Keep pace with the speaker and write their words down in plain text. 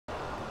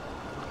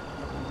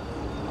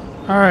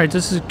Alright,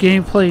 this is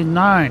gameplay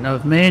 9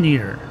 of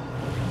Maneater.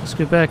 Let's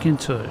get back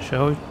into it,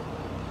 shall we?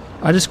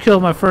 I just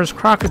killed my first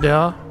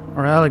crocodile,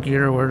 or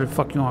alligator, whatever the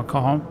fuck you want to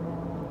call him.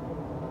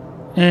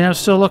 And I'm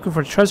still looking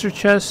for treasure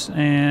chests,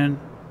 and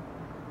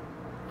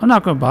I'm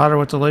not going to bother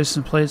with the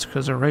license plates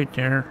because they're right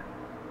there.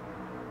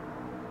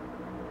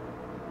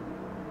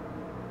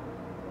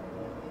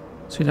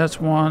 See,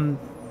 that's 1,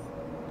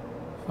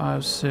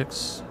 5,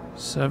 6,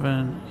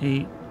 7,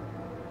 8.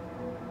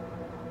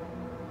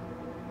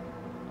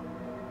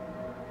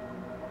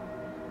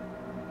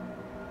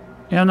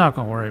 Yeah, I'm not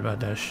gonna worry about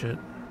that shit.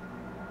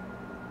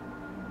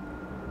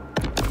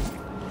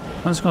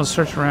 I'm just gonna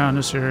search around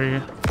this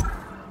area.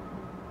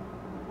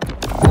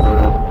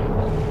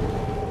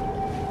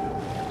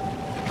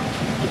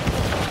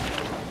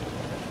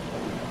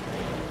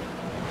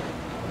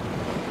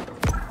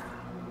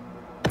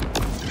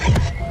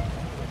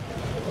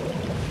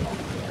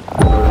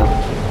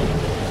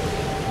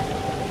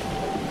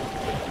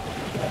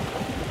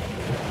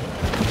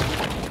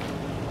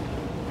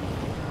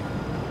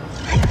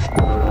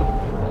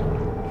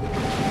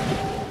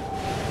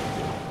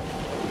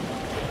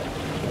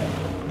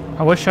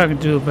 I wish I could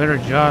do a better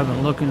job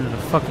of looking at the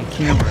fucking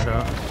camera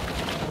though.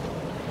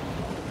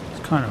 It's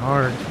kind of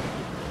hard.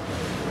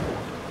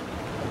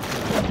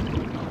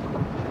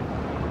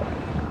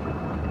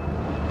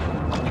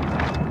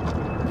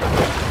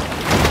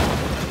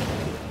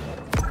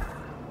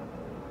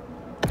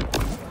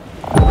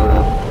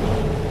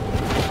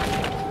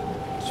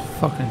 There's a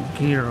fucking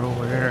gator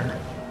over there.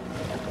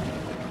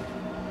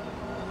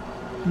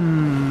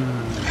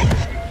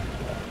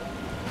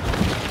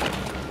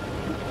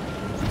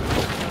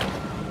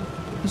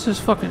 What's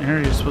this fucking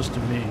area supposed to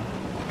be?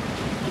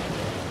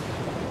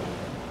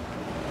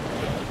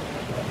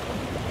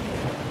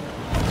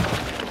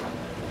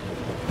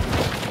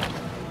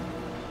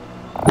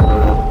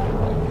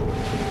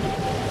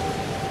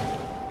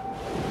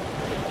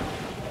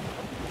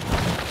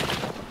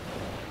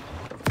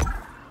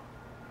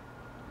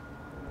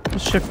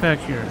 Let's check back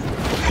here.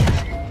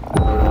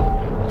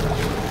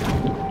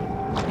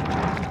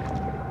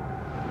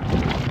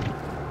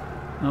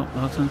 Nope,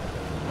 nothing.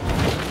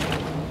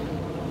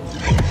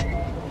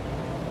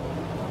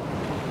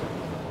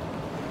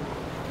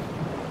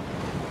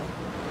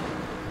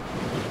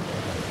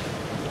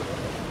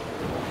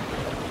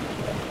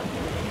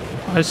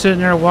 I was sitting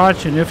there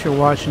watching. If you're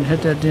watching,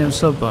 hit that damn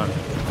sub button.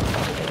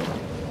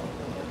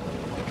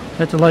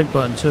 Hit the like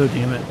button too,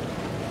 damn it.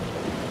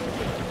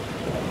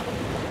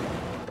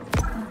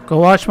 Go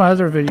watch my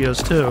other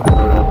videos too.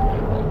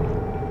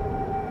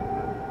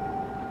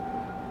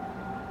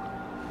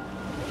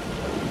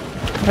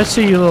 I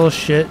see you, little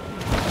shit.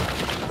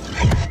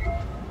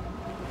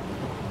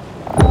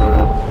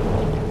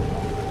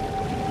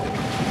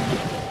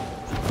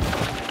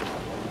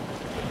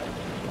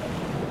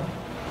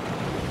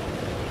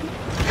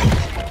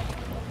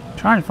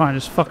 Trying to find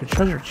this fucking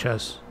treasure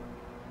chest.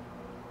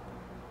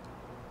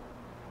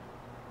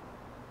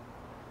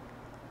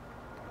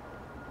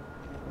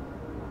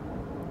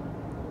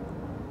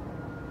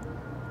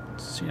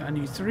 Let's see, I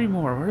need 3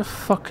 more. Where the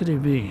fuck could they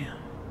be?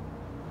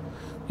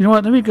 You know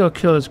what? Let me go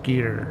kill this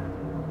gator.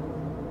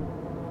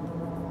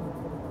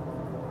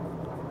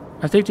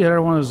 I think the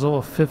other one is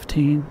level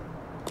 15.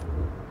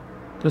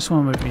 This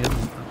one might be a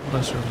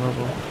lesser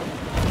level.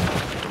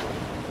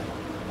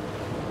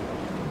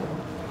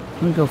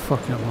 Let me go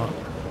fuck him up.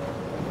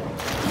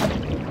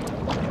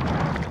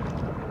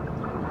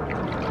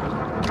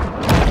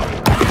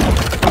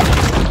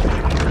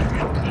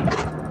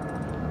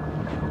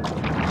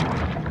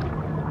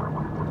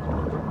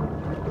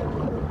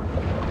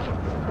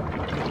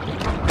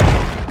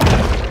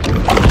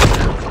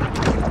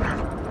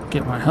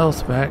 Get my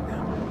health back.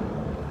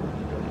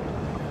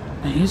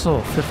 And he's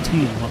level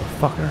 15,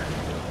 motherfucker.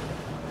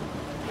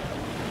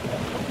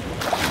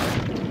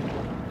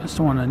 That's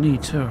the one I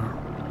need too.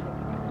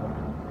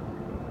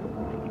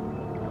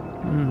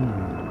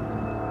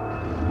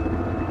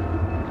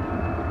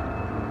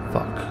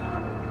 Fuck.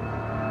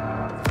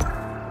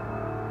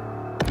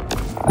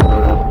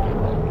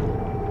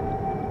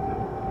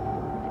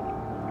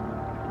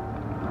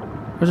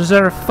 Where's this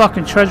other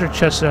fucking treasure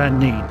chest that I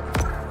need?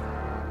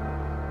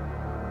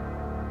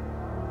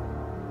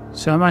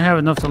 See, I might have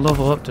enough to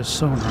level up this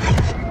sooner.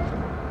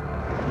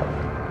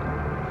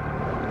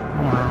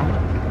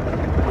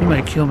 Or he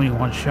might kill me in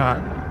one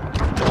shot.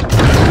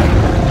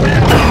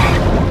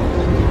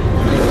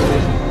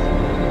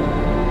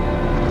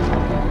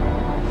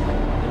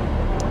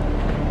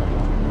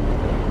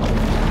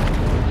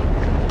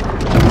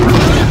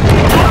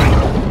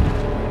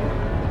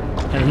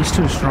 He's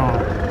too strong.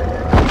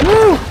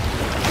 Woo!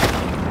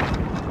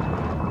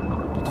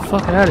 Get the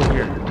fuck out of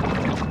here.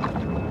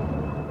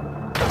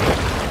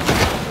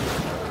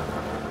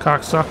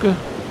 Cocksucker.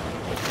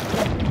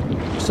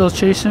 Still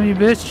chasing me,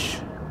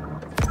 bitch?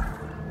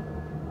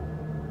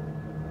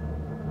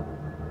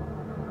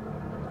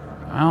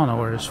 I don't know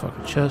where this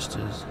fucking chest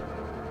is.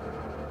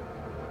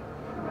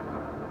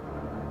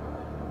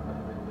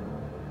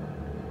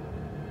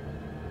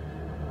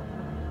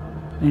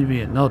 Need to be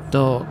an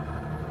adult.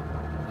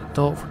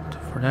 adult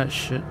for that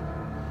shit.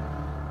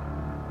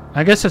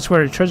 I guess that's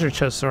where the treasure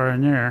chests are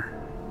in there.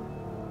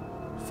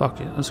 Fuck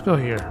it. Let's go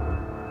here.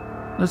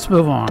 Let's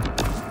move on.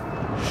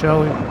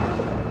 Shall we?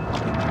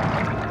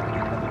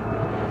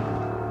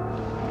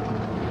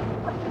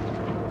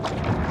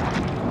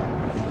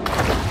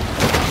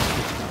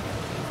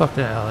 Fuck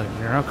that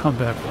alligator. I'll come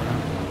back for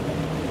him.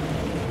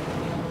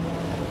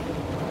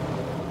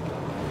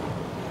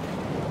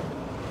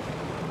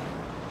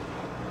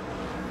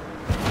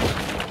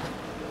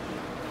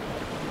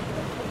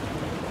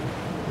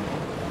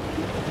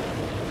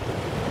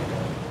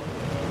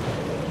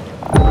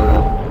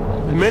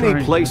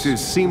 Many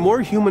places see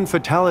more human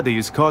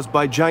fatalities caused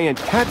by giant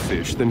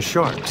catfish than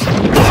sharks,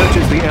 such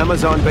as the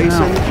Amazon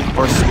Basin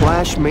or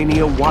Splash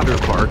Mania Water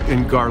Park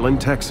in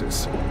Garland,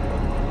 Texas.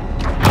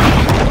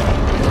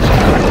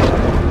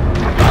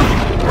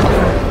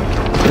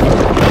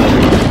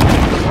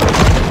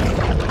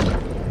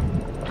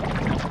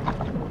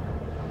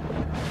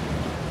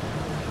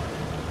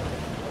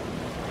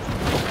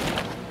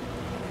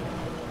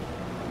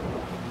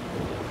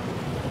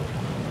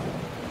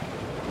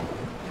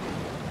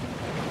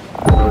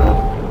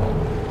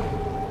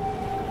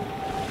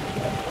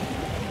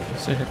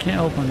 See, I can't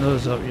open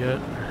those up yet.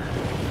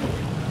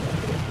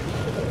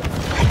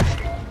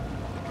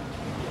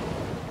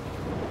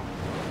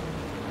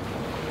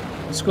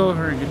 Let's go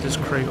over and get this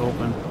crate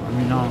open. I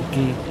mean,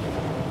 gate.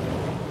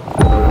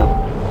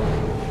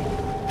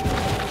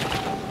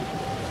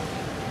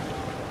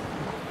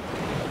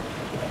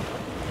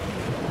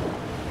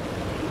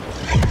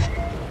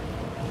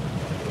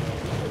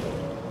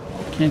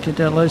 Can't get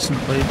that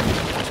license plate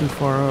too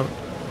far up.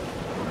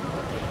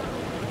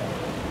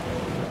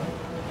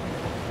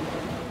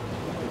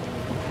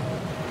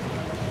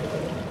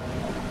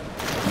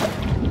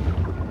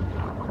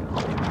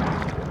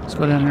 Let's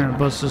go down here and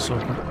bust this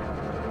open.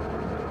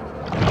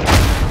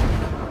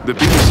 The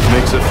beast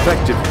makes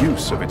effective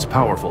use of its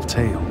powerful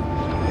tail.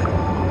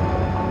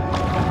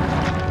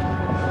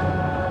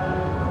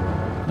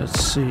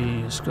 Let's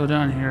see. Let's go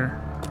down here.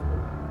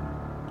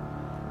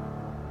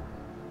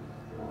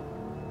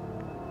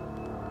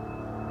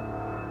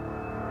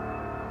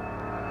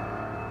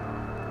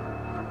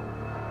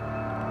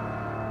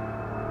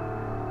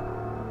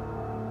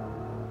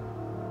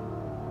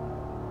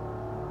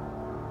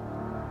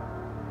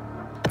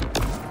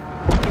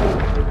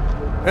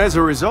 As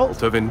a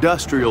result of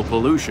industrial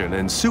pollution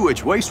and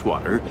sewage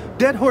wastewater,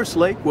 Dead Horse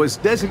Lake was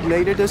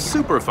designated a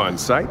Superfund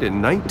site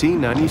in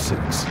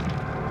 1996.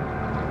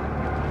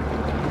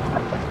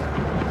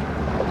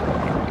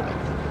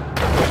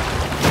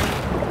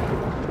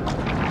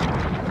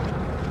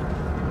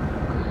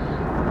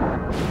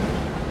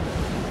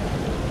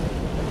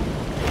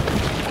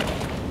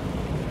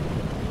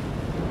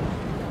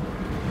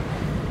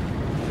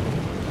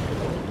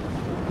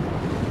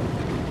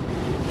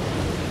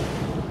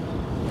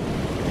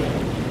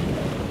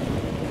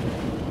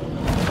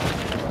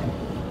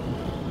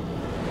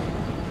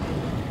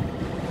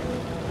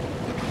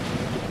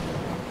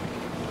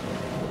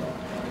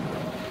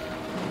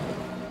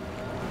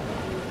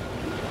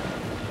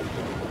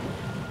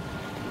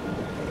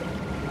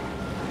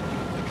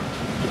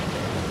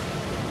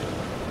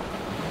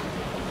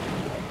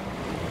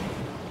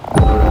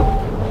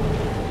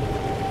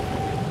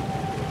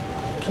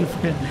 Keep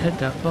forgetting to hit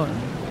that button.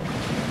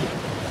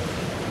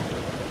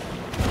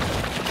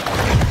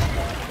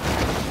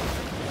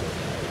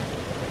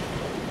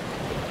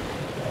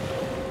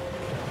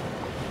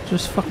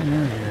 Just fucking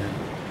area.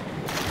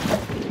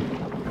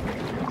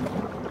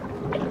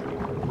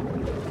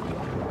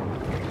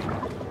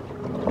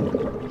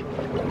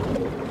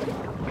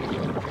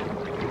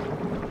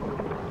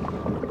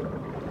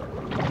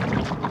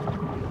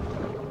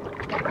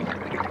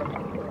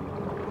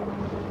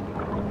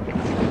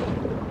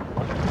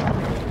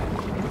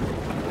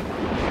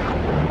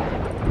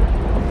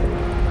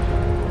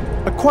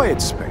 A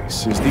quiet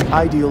space is the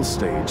ideal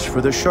stage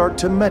for the shark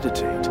to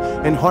meditate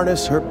and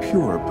harness her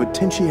pure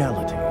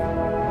potentiality.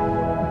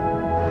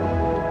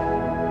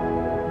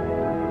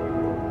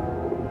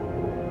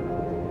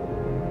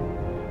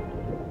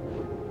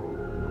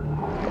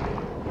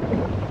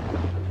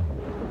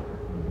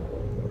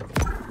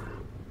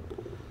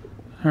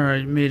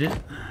 Alright, made it.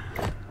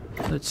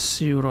 Let's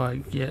see what I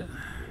get.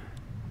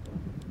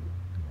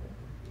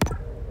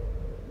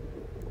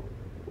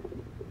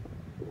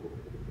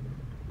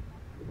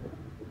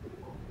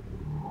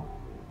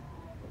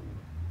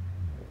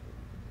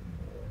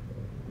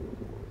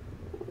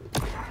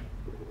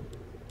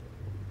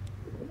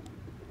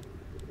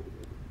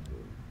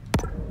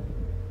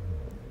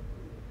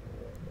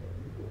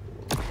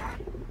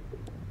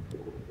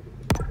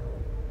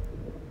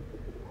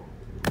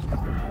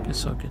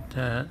 Guess I'll get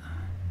that.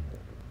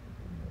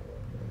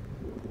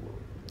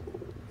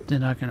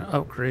 Then I can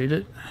upgrade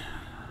it.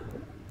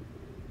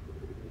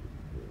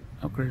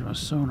 Upgrade my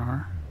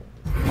sonar.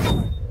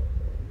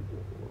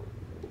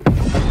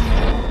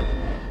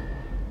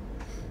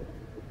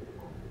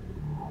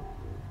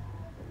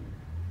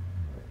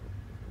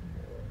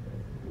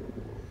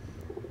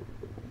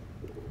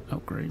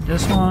 Upgrade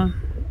this one.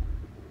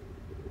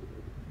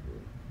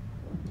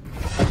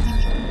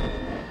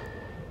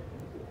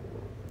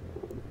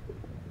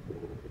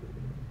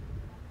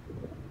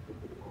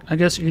 I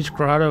guess each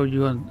grotto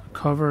you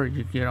uncover,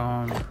 you get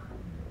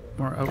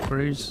more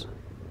upgrades.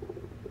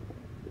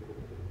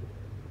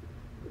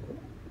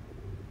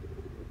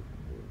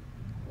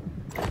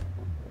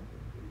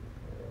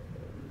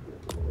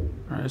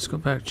 Alright, let's go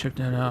back, check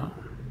that out.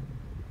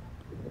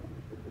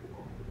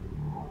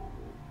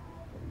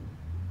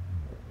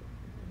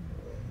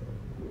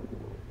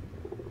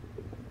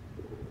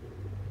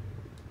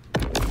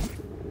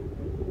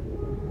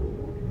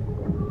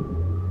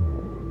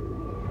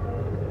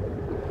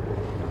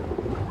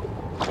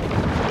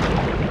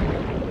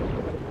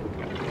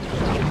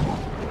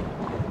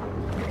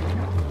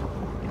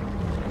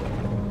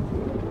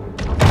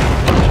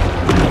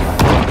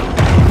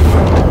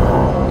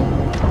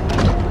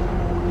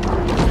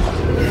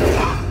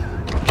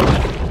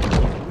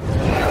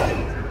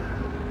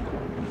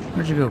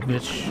 Where'd you go,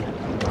 bitch?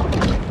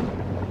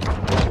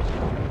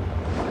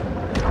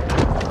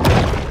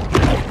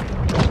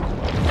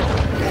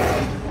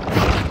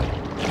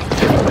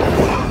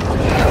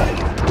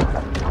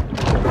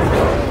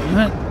 Damn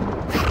it.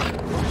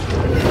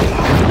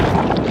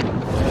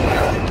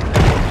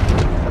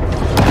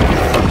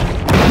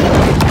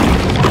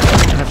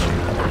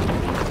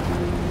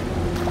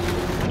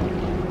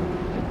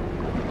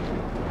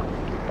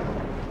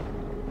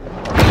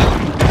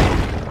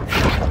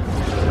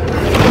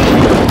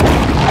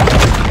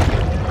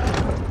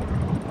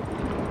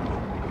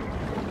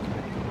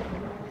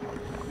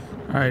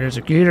 Alright, there's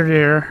a gator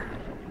there.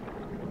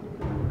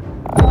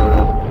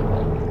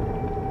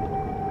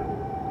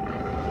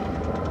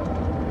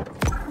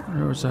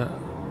 Where was that?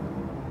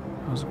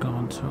 I was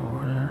going to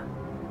over there.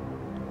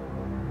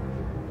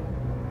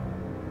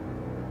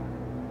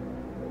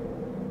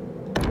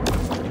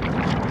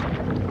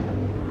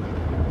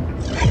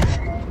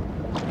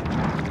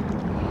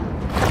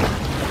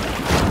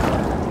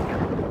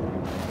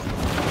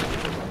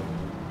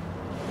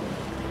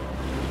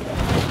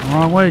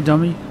 Wrong way,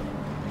 dummy.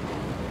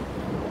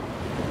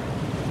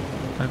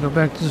 I go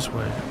back this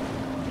way.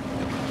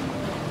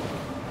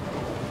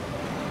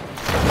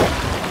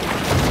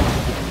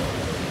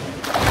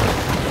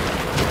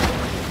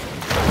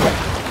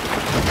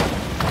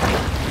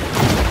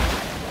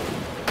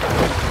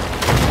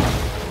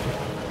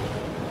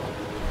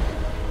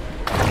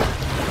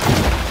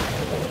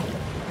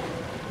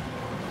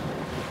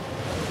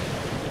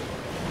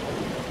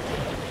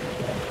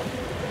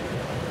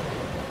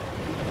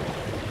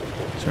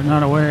 Is there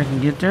not a way I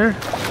can get there?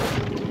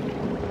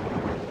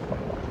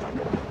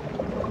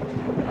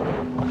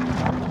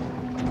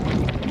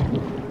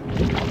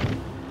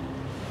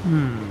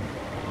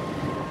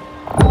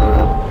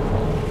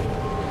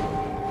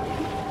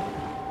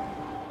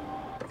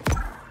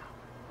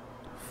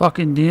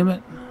 Fucking damn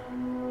it.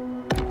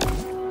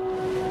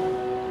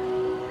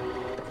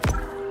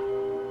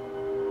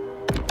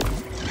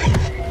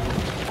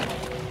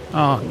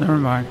 Oh, never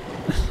mind.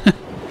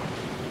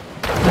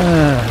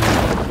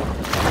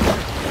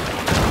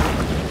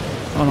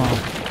 Hold on.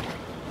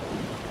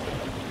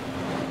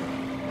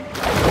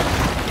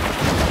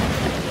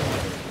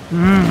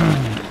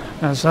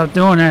 Gotta stop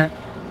doing that.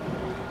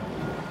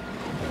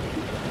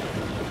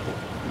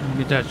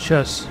 Get that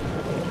chest.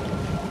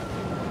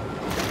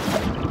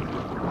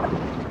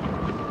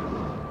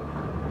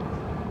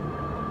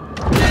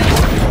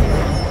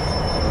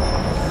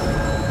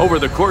 Over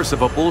the course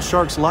of a bull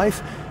shark's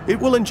life, it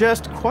will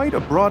ingest quite a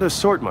broad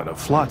assortment of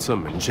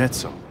flotsam and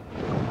jetsam.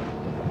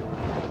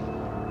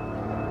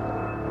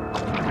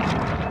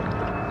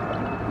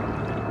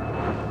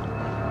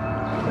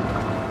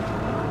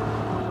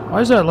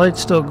 Why is that light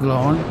still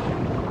glowing?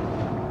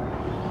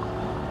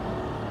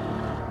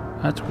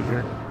 That's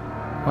weird.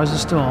 Why is it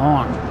still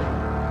on?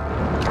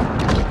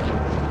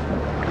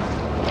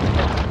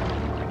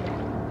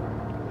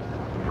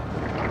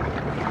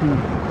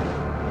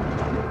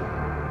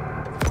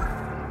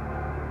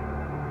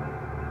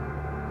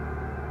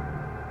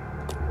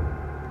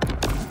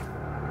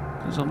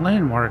 There's a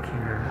landmark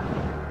here.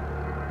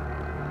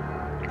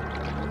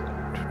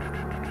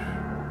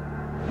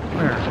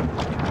 Where?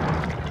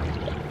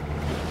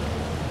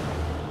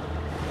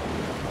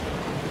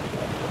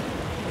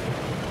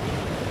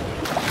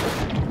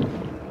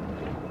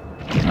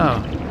 Oh.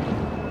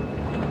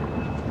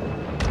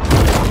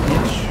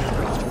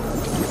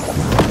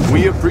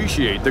 We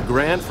appreciate the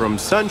grant from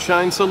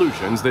Sunshine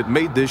Solutions that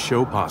made this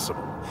show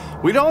possible.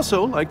 We'd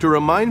also like to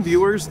remind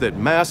viewers that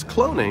mass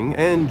cloning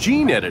and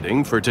gene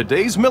editing for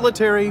today's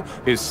military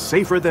is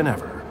safer than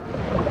ever.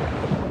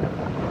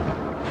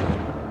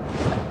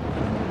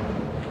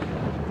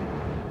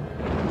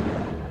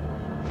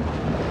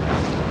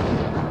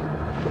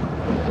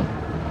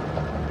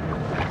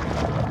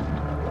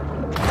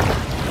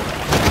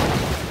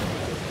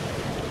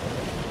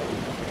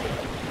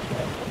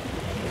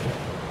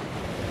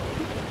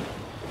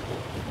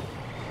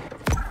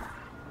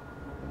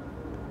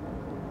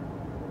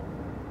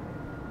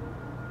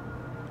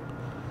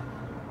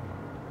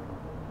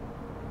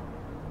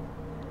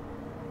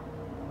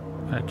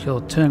 I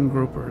killed 10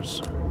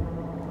 groupers.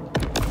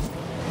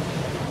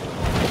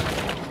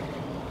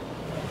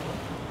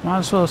 Might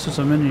as well since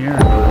I'm in the air.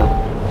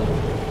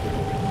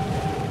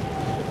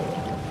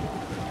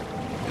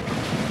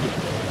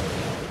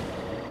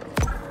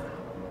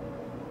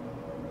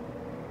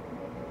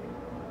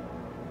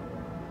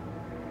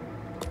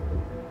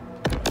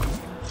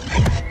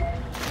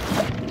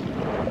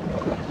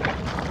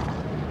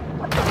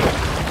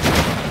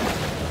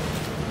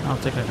 I don't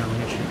think I can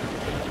reach it.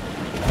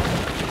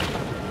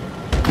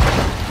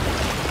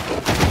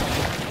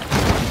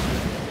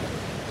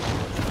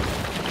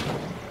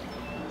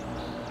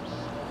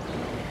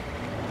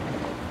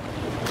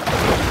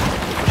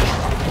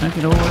 Can I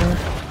get over there?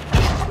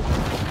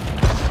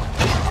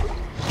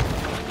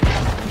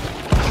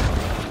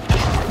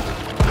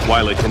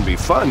 While it can be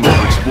fun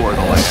to explore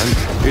the land,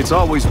 it's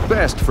always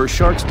best for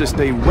sharks to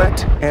stay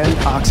wet and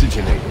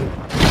oxygenated.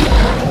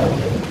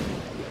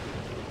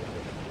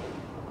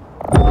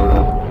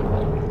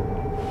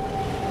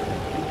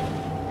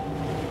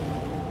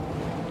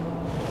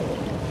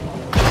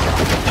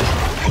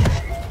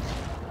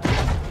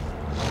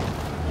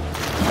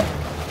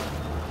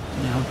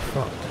 Yeah, I'm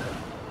fucked.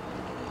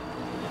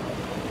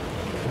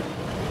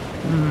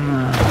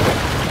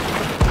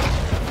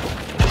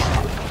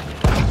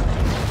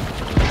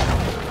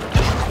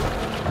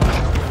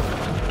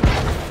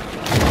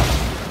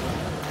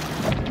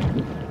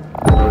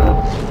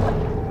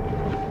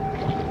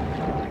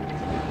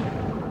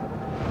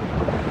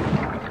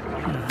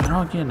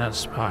 I'll get in that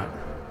spot.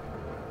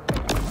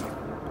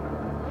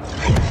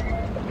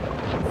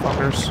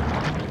 Fuckers.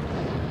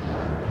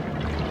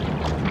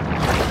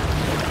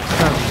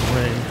 Get out of the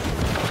way.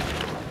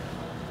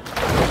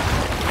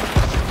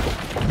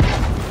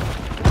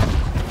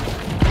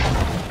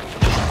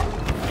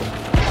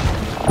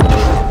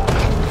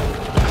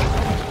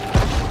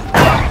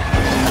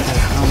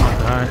 I'm gonna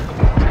die.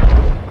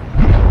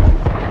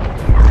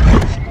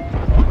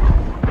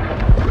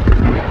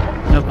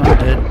 Yep, I'm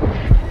dead.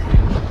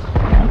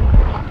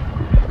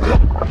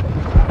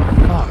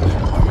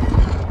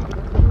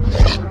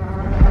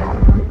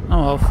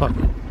 Oh, fuck it.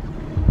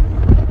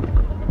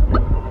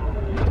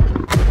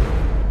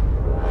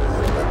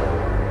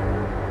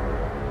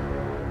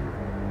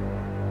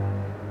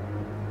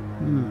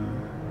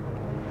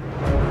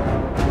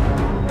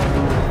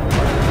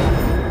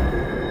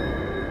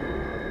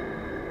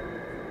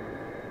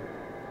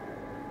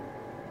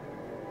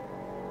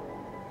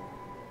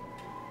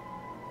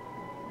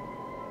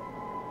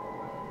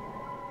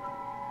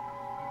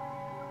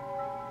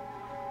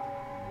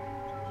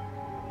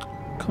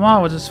 Come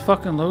on with this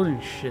fucking loading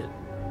shit.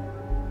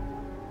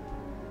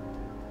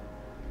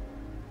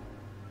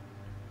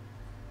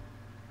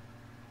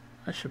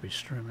 I should be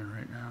streaming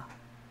right now.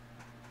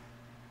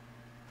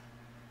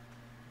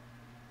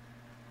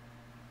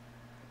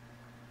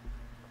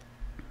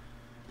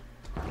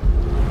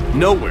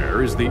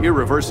 Nowhere is the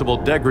irreversible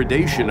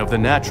degradation of the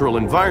natural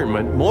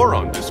environment more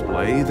on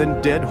display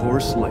than Dead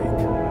Horse Lake.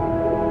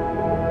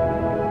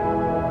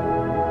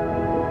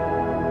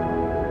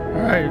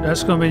 Alright,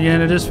 that's going to be the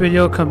end of this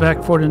video. Come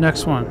back for the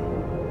next one.